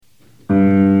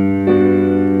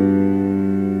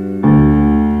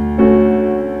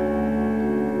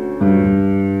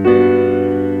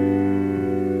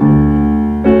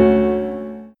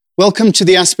Welcome to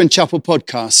the Aspen Chapel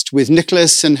podcast with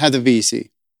Nicholas and Heather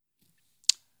Veazey.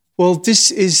 Well,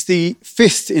 this is the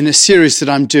fifth in a series that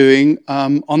I'm doing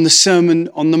on the Sermon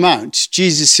on the Mount,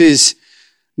 Jesus'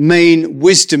 main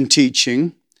wisdom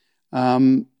teaching,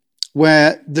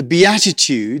 where the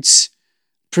Beatitudes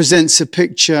presents a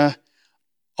picture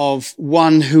of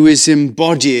one who is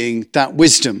embodying that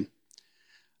wisdom.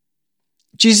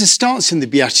 Jesus starts in the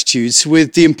Beatitudes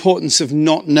with the importance of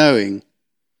not knowing.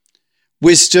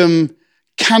 Wisdom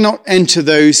cannot enter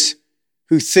those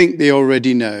who think they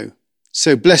already know.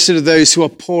 So blessed are those who are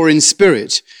poor in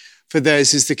spirit, for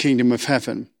theirs is the kingdom of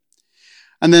heaven.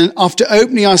 And then after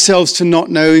opening ourselves to not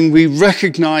knowing, we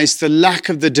recognize the lack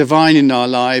of the divine in our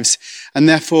lives, and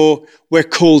therefore we're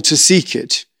called to seek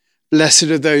it. Blessed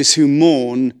are those who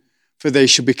mourn, for they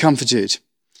shall be comforted.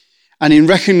 And in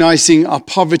recognizing our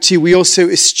poverty, we also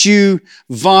eschew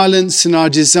violence and our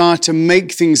desire to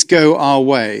make things go our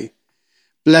way.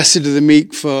 Blessed are the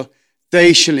meek, for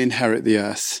they shall inherit the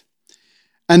earth.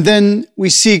 And then we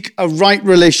seek a right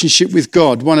relationship with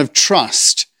God, one of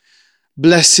trust.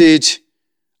 Blessed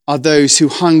are those who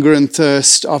hunger and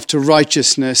thirst after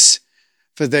righteousness,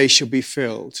 for they shall be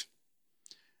filled.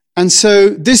 And so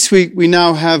this week we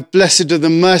now have blessed are the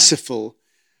merciful,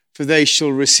 for they shall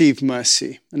receive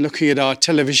mercy. And looking at our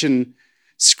television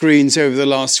screens over the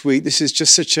last week, this is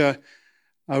just such a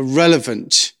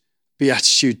relevant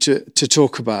beatitude to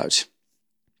talk about.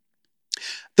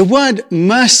 The word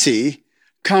mercy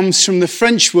comes from the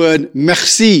French word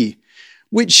merci,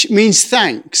 which means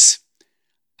thanks,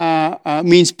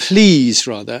 means please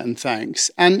rather, and thanks.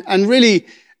 And really,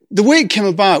 the way it came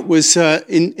about was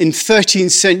in 13th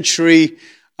century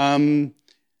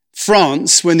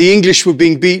France, when the English were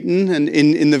being beaten and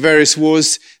in the various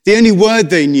wars, the only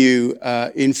word they knew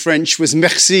in French was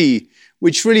merci,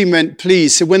 which really meant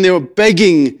please. So when they were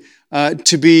begging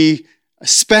to be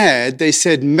spared, they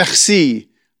said merci.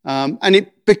 And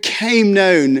it became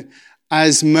known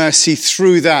as mercy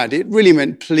through that. It really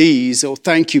meant please or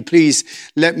thank you, please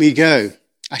let me go.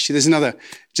 Actually, there's another,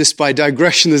 just by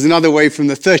digression, there's another way from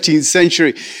the 13th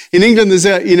century. In England,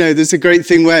 there's a great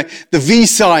thing where the V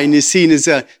sign is seen as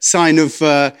a sign of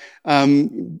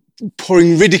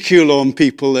pouring ridicule on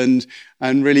people and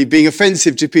really being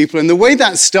offensive to people. And the way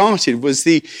that started was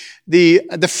the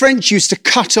French used to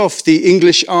cut off the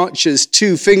English archers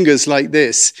 2 fingers like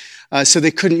this, so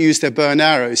they couldn't use their bow and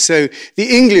arrows. So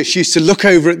the English used to look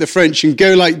over at the French and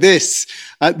go like this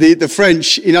at the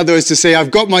French, in other words, to say, I've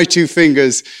got my 2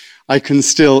 fingers, I can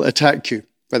still attack you.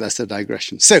 But that's a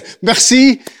digression. So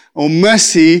merci or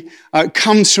mercy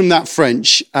comes from that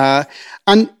French.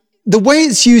 And the way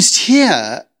it's used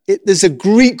here, there's a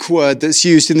Greek word that's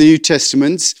used in the New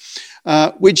Testament,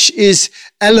 which is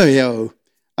eleo,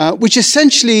 which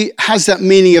essentially has that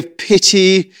meaning of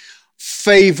pity,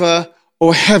 favor,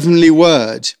 or heavenly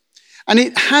word. And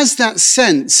it has that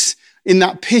sense in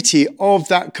that pity of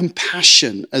that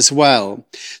compassion as well.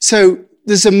 So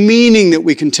there's a meaning that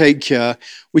we can take here,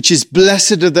 which is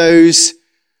blessed are those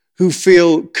who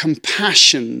feel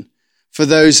compassion for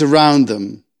those around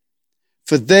them,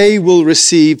 for they will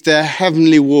receive their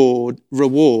heavenly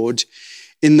reward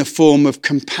in the form of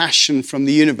compassion from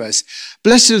the universe.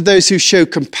 Blessed are those who show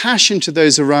compassion to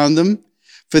those around them,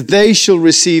 for they shall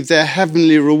receive their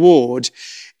heavenly reward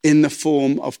in the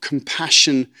form of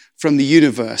compassion from the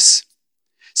universe.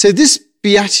 So this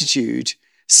beatitude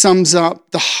sums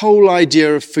up the whole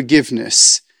idea of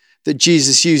forgiveness that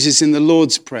Jesus uses in the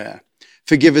Lord's Prayer.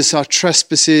 Forgive us our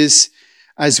trespasses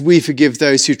as we forgive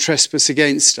those who trespass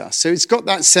against us. So it's got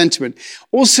that sentiment.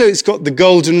 Also, it's got the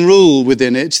golden rule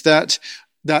within it,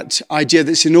 that idea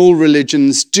that's in all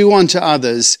religions, do unto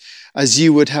others as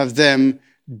you would have them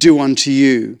do unto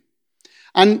you.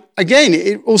 And again,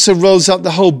 it also rolls up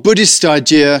the whole Buddhist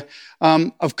idea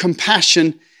of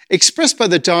compassion expressed by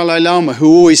the Dalai Lama,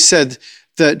 who always said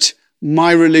that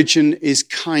my religion is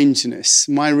kindness.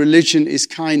 My religion is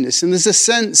kindness. And there's a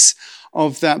sense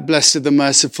of that blessed are the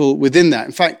merciful within that.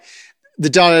 In fact, the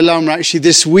Dalai Lama actually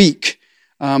this week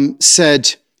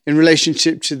said in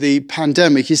relationship to the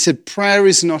pandemic, he said, prayer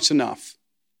is not enough.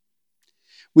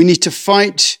 We need to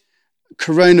fight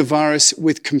coronavirus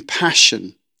with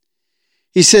compassion.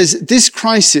 He says, this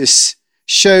crisis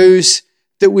shows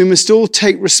that we must all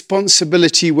take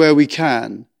responsibility where we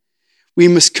can. We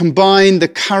must combine the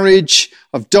courage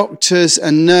of doctors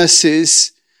and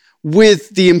nurses with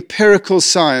the empirical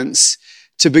science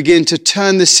to begin to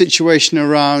turn this situation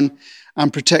around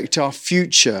and protect our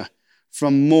future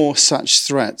from more such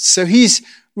threats. So he's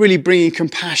really bringing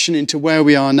compassion into where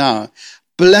we are now.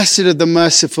 Blessed are the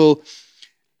merciful.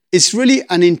 It's really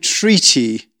an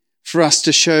entreaty for us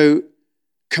to show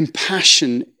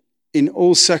compassion in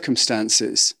all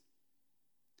circumstances.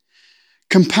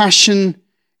 Compassion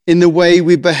in the way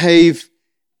we behave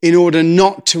in order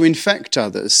not to infect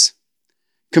others.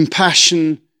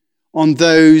 Compassion on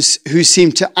those who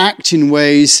seem to act in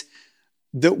ways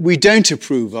that we don't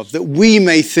approve of, that we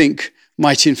may think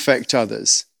might infect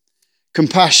others.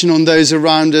 Compassion on those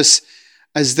around us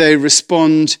as they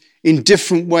respond in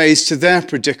different ways to their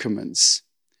predicaments.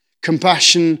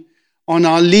 Compassion on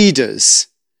our leaders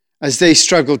as they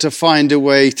struggle to find a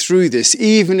way through this,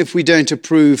 even if we don't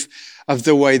approve of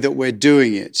the way that we're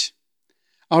doing it.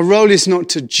 Our role is not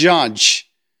to judge,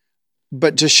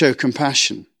 but to show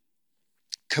compassion.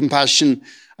 Compassion,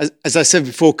 as I said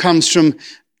before, comes from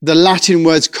the Latin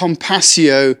words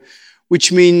compassio,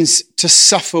 which means to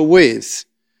suffer with.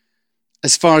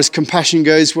 As far as compassion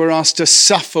goes, we're asked to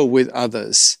suffer with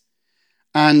others.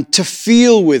 And to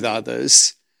feel with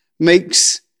others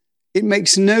makes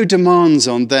no demands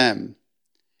on them.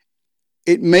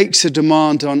 It makes a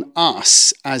demand on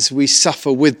us as we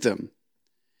suffer with them.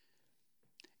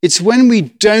 It's when we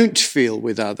don't feel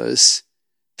with others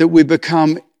that we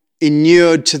become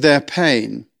inured to their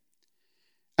pain.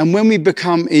 And when we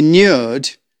become inured,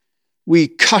 we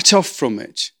cut off from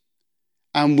it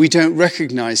and we don't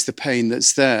recognize the pain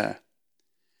that's there.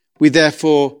 We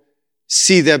therefore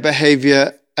see their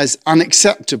behavior as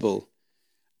unacceptable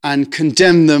and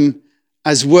condemn them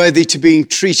as worthy to being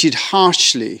treated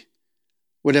harshly,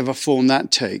 whatever form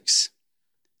that takes.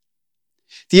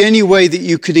 The only way that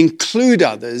you could include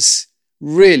others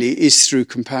really is through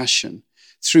compassion,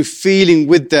 through feeling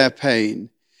with their pain.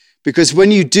 Because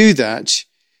when you do that,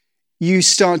 you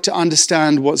start to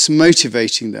understand what's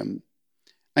motivating them,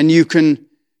 and you can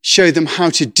show them how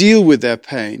to deal with their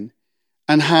pain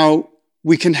and how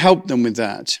we can help them with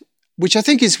that, which I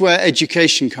think is where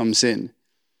education comes in.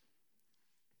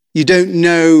 You don't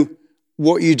know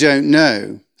what you don't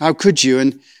know. How could you?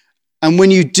 And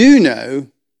when you do know,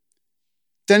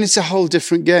 then it's a whole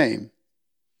different game.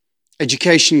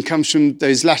 Education comes from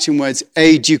those Latin words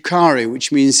educare,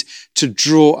 which means to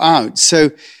draw out.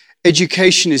 So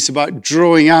education is about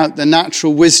drawing out the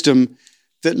natural wisdom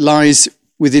that lies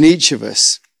within each of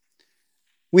us.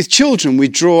 With children, we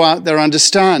draw out their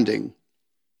understanding,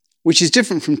 which is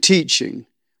different from teaching,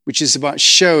 which is about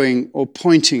showing or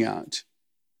pointing out.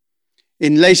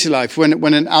 In later life,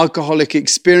 when an alcoholic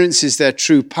experiences their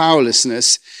true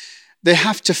powerlessness, they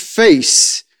have to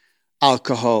face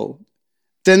alcohol.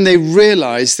 Then they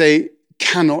realize they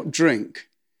cannot drink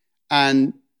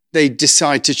and they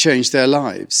decide to change their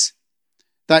lives.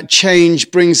 That change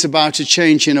brings about a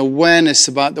change in awareness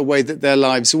about the way that their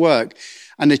lives work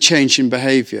and a change in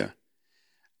behavior.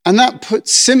 And that, put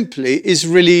simply, is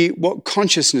really what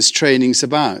consciousness training is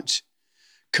about.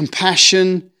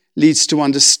 Compassion leads to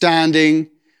understanding,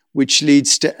 which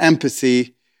leads to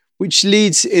empathy, which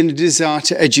leads in a desire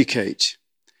to educate.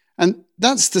 And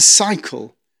that's the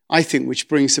cycle, I think, which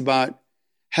brings about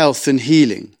health and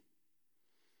healing.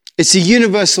 It's a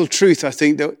universal truth, I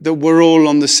think, that we're all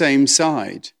on the same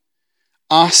side.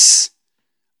 Us,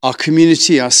 our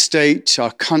community, our state,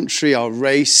 our country, our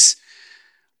race.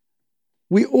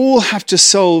 We all have to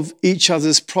solve each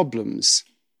other's problems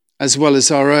as well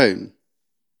as our own.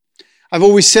 I've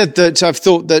always said that I've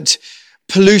thought that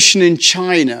pollution in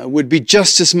China would be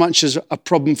just as much as a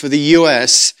problem for the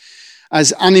US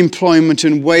as unemployment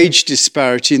and wage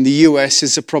disparity in the US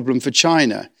is a problem for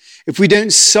China. If we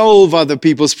don't solve other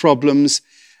people's problems,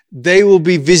 they will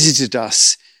be visited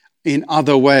us in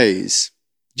other ways.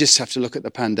 Just have to look at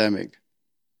the pandemic.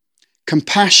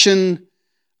 Compassion,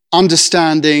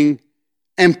 understanding,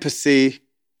 empathy,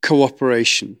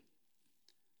 cooperation.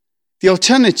 The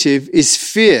alternative is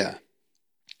fear,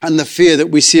 and the fear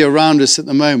that we see around us at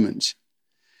the moment.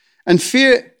 And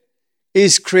fear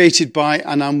is created by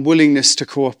an unwillingness to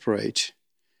cooperate,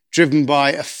 driven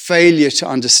by a failure to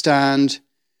understand,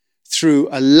 through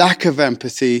a lack of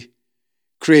empathy,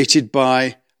 created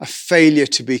by a failure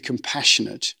to be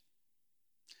compassionate.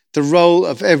 The role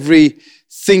of every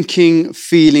thinking,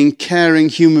 feeling, caring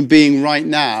human being right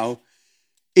now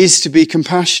is to be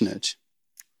compassionate.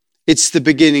 It's the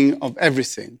beginning of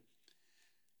everything.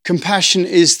 Compassion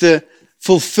is the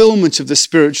fulfillment of the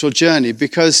spiritual journey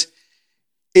because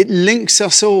it links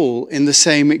us all in the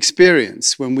same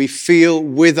experience. When we feel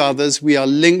with others, we are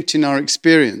linked in our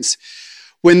experience.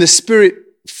 When the Spirit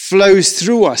flows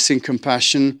through us in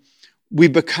compassion, we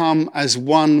become as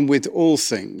one with all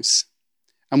things,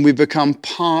 and we become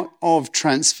part of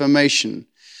transformation,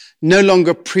 no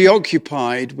longer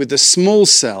preoccupied with the small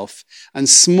self and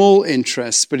small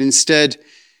interests, but instead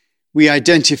we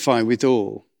identify with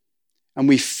all and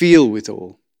we feel with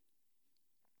all.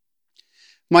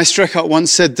 Meister Eckhart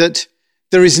once said that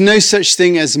there is no such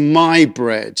thing as my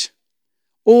bread.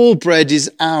 All bread is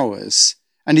ours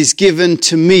and is given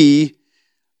to me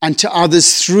and to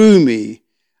others through me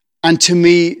and to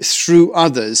me through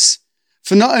others.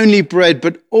 For not only bread,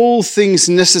 but all things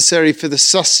necessary for the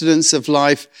sustenance of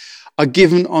life are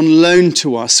given on loan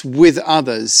to us with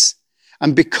others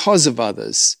and because of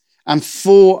others and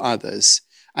for others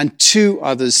and to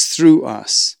others through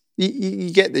us.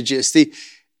 You get the gist.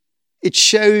 It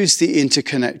shows the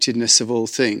interconnectedness of all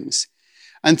things.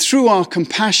 And through our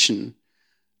compassion,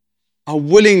 our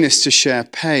willingness to share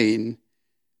pain,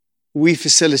 we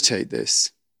facilitate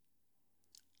this.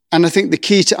 And I think the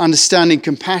key to understanding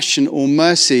compassion or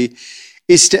mercy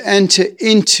is to enter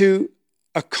into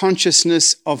a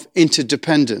consciousness of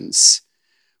interdependence,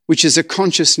 which is a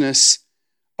consciousness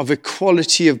of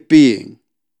equality of being.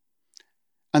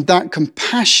 And that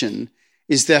compassion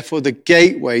is therefore the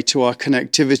gateway to our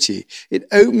connectivity. It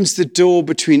opens the door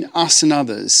between us and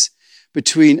others,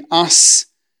 between us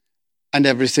and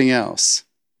everything else.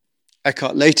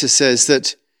 Eckhart later says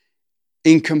that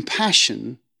in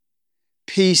compassion,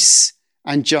 peace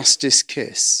and justice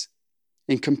kiss.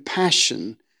 In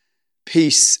compassion,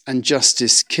 peace and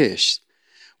justice kiss.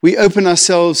 We open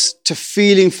ourselves to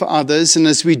feeling for others, and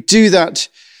as we do that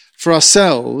for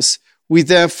ourselves, we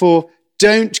therefore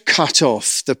don't cut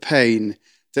off the pain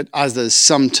that others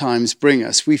sometimes bring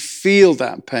us. We feel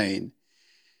that pain.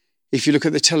 If you look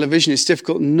at the television, it's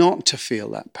difficult not to feel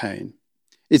that pain.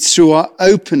 It's through our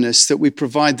openness that we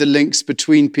provide the links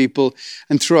between people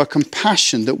and through our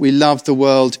compassion that we love the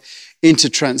world into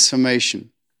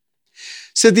transformation.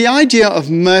 So the idea of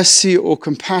mercy or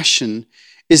compassion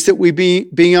is that we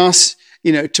being asked,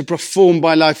 to perform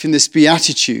by life in this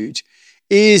beatitude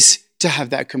is to have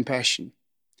that compassion.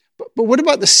 But what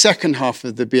about the second half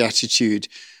of the beatitude,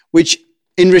 which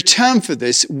in return for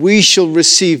this, we shall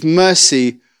receive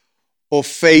mercy or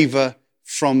favor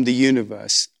from the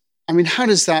universe? I mean, how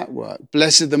does that work?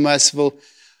 Blessed the merciful,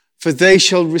 for they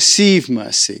shall receive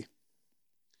mercy.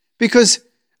 Because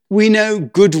we know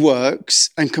good works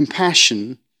and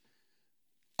compassion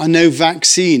are no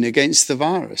vaccine against the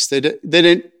virus. They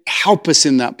don't help us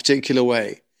in that particular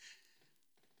way.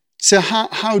 So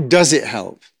how does it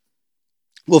help?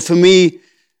 Well, for me,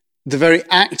 the very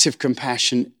act of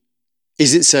compassion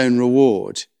is its own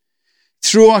reward.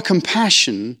 Through our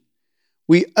compassion,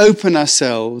 we open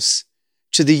ourselves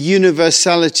to the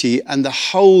universality and the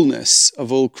wholeness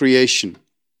of all creation.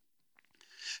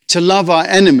 To love our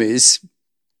enemies,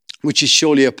 which is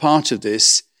surely a part of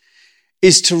this,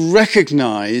 is to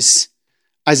recognize,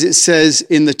 as it says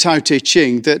in the Tao Te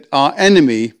Ching, that our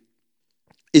enemy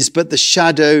is but the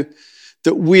shadow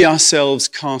that we ourselves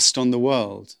cast on the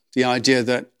world. The idea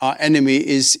that our enemy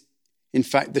is, in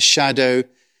fact, the shadow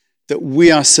that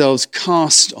we ourselves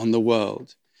cast on the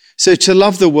world. So to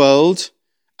love the world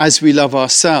as we love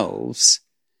ourselves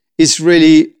is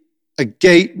really a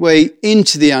gateway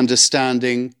into the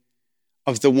understanding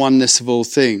of the oneness of all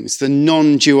things, the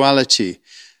non-duality,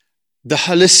 the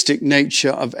holistic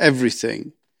nature of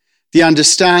everything, the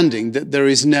understanding that there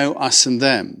is no us and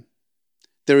them.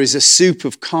 There is a soup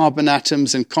of carbon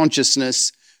atoms and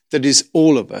consciousness that is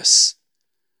all of us,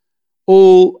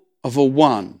 all of a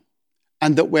one,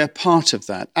 and that we're part of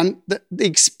that. And the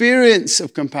experience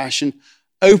of compassion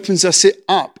opens us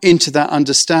up into that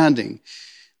understanding.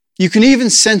 You can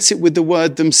even sense it with the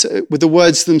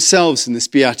words themselves in this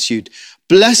beatitude.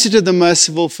 Blessed are the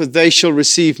merciful, for they shall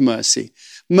receive mercy.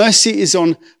 Mercy is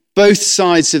on both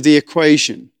sides of the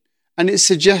equation, and it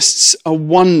suggests a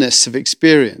oneness of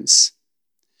experience.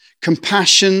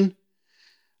 Compassion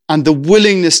and the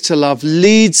willingness to love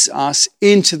leads us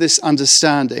into this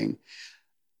understanding.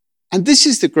 And this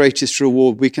is the greatest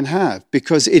reward we can have,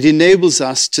 because it enables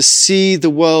us to see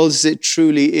the world as it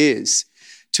truly is,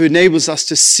 to enables us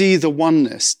to see the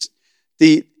oneness,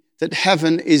 that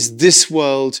heaven is this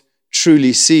world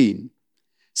truly seen.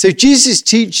 So Jesus'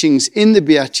 teachings in the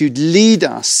Beatitude lead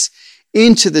us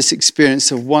into this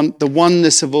experience of the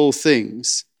oneness of all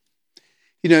things.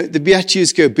 The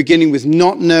Beatitudes go beginning with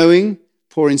not knowing,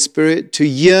 poor in spirit, to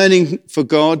yearning for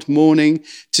God, mourning,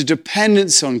 to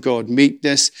dependence on God,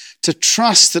 meekness, to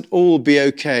trust that all will be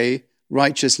okay,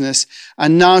 righteousness,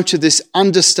 and now to this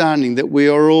understanding that we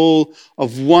are all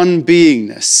of one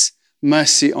beingness,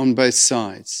 mercy on both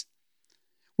sides.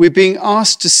 We're being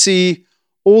asked to see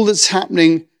all that's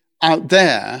happening out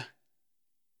there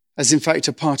as in fact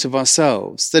a part of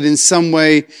ourselves, that in some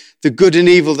way the good and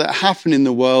evil that happen in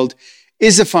the world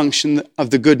is a function of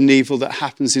the good and evil that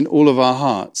happens in all of our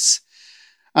hearts.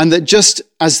 And that just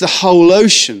as the whole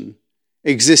ocean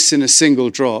exists in a single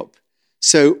drop,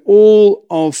 so all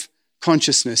of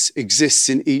consciousness exists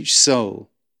in each soul.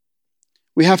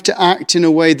 We have to act in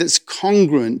a way that's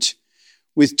congruent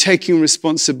with taking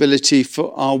responsibility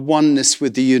for our oneness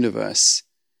with the universe.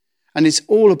 And it's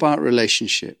all about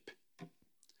relationship.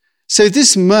 So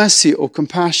this mercy or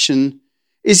compassion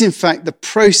is in fact the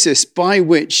process by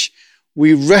which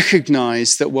we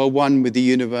recognize that we're one with the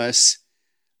universe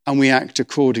and we act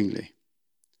accordingly.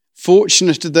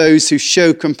 Fortunate are those who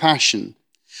show compassion,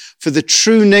 for the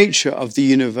true nature of the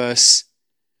universe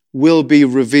will be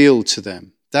revealed to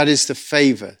them. That is the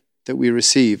favor that we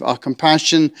receive. Our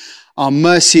compassion, our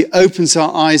mercy opens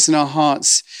our eyes and our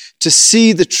hearts to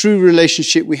see the true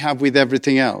relationship we have with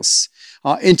everything else,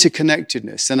 our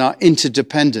interconnectedness and our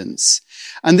interdependence.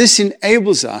 And this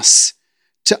enables us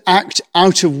to act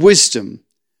out of wisdom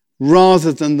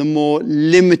rather than the more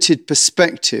limited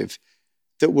perspective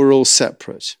that we're all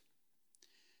separate.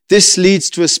 This leads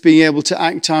to us being able to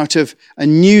act out of a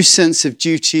new sense of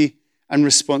duty and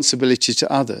responsibility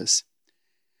to others.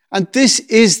 And this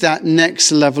is that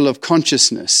next level of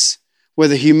consciousness,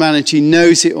 whether humanity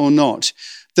knows it or not,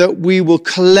 that we will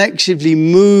collectively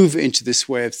move into this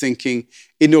way of thinking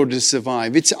in order to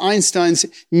survive. It's Einstein's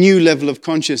new level of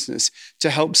consciousness to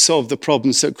help solve the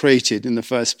problems that created in the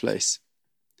first place.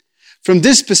 From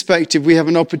this perspective, we have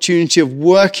an opportunity of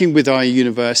working with our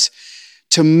universe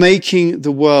to making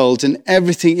the world and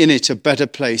everything in it a better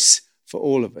place for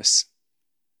all of us.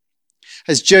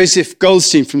 As Joseph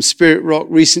Goldstein from Spirit Rock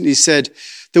recently said,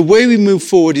 the way we move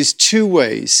forward is two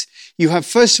ways. You have,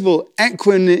 first of all,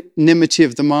 equanimity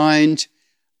of the mind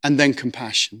and then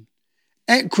compassion.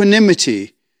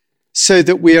 Equanimity so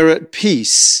that we are at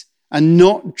peace and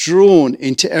not drawn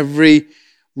into every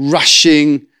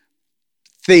rushing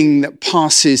thing that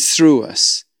passes through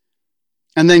us.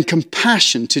 And then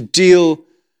compassion to deal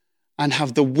and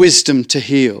have the wisdom to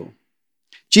heal.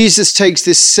 Jesus takes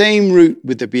this same route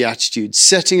with the Beatitudes,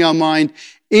 setting our mind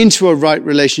into a right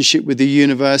relationship with the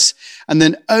universe and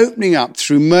then opening up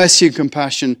through mercy and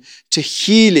compassion to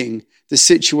healing the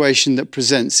situation that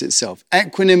presents itself.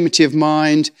 Equanimity of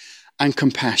mind and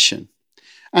compassion.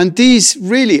 And these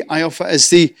really I offer as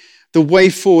the way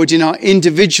forward in our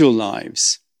individual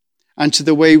lives and to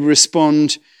the way we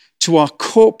respond to our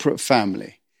corporate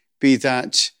family, be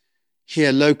that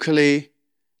here locally,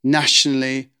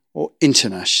 nationally, or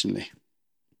internationally.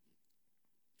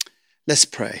 Let's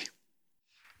pray.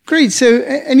 Great. So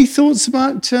any thoughts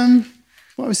about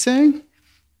what I was saying?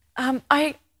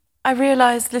 I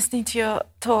realised listening to your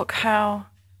talk how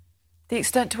the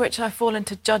extent to which I fall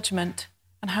into judgment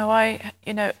and how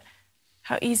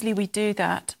how easily we do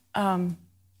that.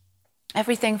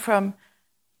 Everything from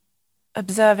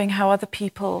observing how other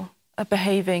people are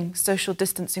behaving social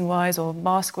distancing wise or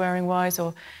mask wearing wise,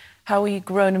 or how we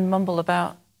groan and mumble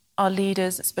about our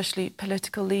leaders, especially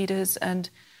political leaders, and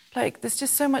there's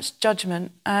just so much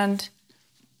judgment. And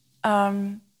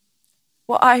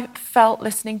what I felt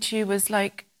listening to you was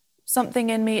something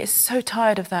in me is so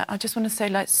tired of that. I just want to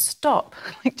say, stop,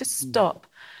 just stop,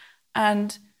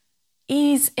 and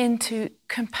ease into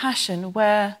compassion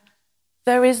where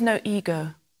there is no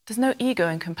ego. There's no ego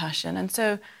in compassion. And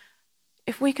so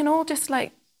if we can all just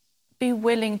be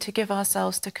willing to give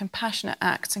ourselves to compassionate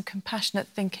acts and compassionate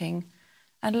thinking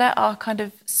and let our kind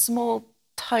of small,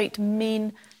 tight,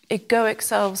 mean, egoic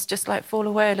selves just fall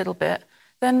away a little bit,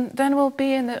 then we'll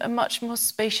be in a much more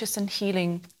spacious and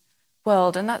healing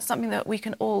world. And that's something that we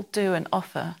can all do and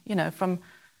offer,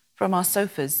 from our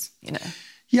sofas,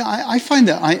 Yeah, I find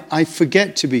that I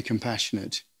forget to be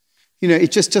compassionate.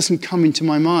 It just doesn't come into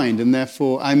my mind, and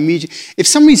therefore if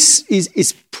somebody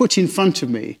is put in front of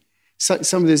me,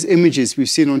 some of those images we've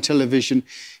seen on television,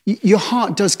 your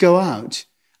heart does go out,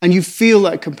 and you feel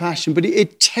that compassion, but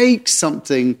it takes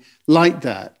something like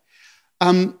that.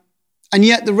 And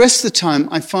yet the rest of the time,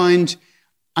 I find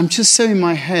I'm just so in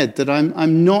my head that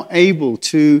I'm not able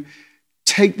to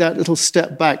take that little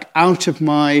step back out of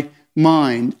my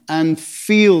mind and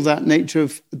feel that nature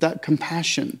of that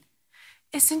compassion.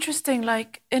 It's interesting,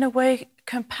 in a way,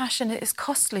 compassion is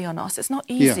costly on us. It's not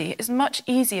easy. Yeah. It's much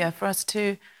easier for us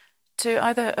to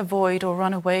either avoid or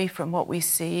run away from what we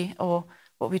see or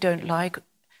what we don't like,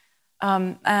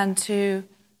 and to,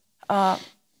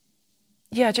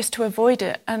 just to avoid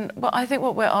it. And I think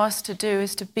what we're asked to do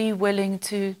is to be willing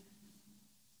to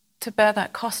bear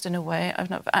that cost in a way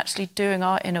of actually doing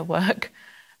our inner work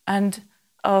and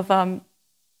of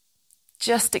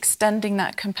just extending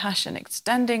that compassion,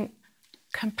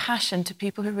 compassion to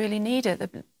people who really need it,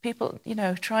 the people,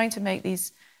 trying to make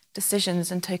these decisions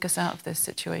and take us out of this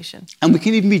situation. And we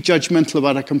can even be judgmental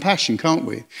about our compassion, can't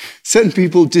we? Certain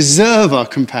people deserve our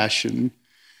compassion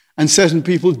and certain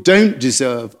people don't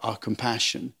deserve our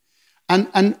compassion.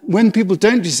 And when people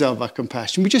don't deserve our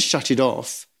compassion, we just shut it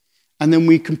off, and then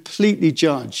we completely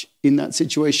judge in that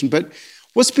situation. But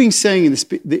what's being said in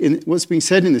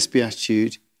this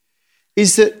beatitude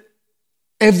is that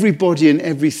everybody and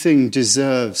everything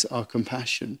deserves our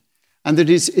compassion, and that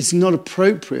it's not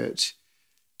appropriate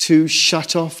to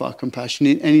shut off our compassion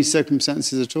in any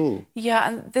circumstances at all. Yeah,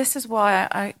 and this is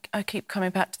why I keep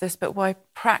coming back to this, but why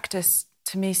practice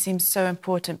to me seems so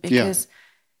important, because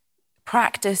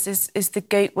practice is the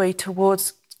gateway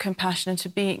towards compassion and to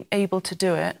being able to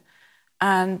do it.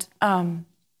 And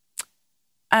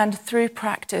through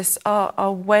practice,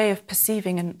 our way of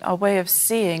perceiving and our way of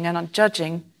seeing and our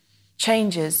judging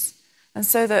changes. And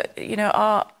so that,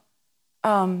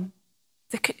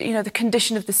 the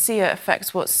condition of the seer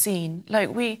affects what's seen. Like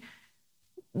we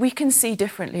can see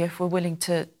differently if we're willing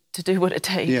to do what it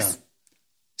takes. Yeah.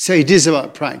 So it is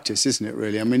about practice, isn't it,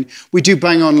 really? I mean, we do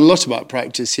bang on a lot about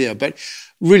practice here, but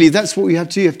really that's what we have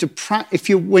to do. You have to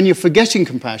when you're forgetting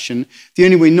compassion, the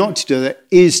only way not to do that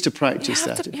is to practice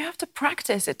that. You have to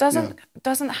practice. It doesn't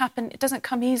happen. It doesn't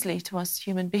come easily to us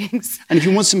human beings. And if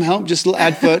you want some help, just a little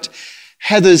advert.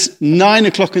 Heather's 9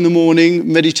 o'clock in the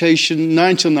morning, meditation,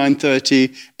 9 till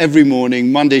 9:30, every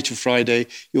morning, Monday to Friday.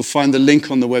 You'll find the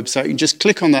link on the website. You just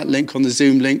click on that link, on the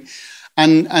Zoom link,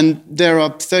 and there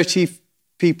are 30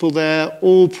 people there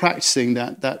all practicing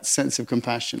that sense of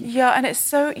compassion. Yeah, and it's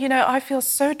so, I feel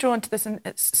so drawn to this, and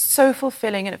it's so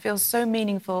fulfilling, and it feels so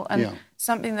meaningful, and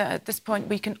something that at this point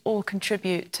we can all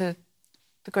contribute to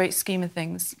the great scheme of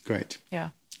things. Great. Yeah.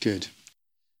 Good.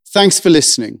 Thanks for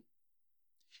listening.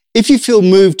 If you feel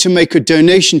moved to make a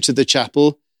donation to the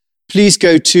chapel, please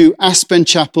go to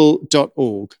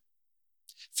aspenchapel.org.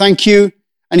 Thank you.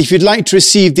 And if you'd like to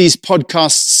receive these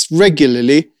podcasts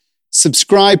regularly,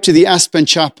 subscribe to the Aspen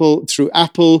Chapel through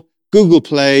Apple, Google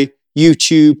Play,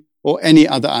 YouTube, or any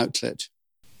other outlet.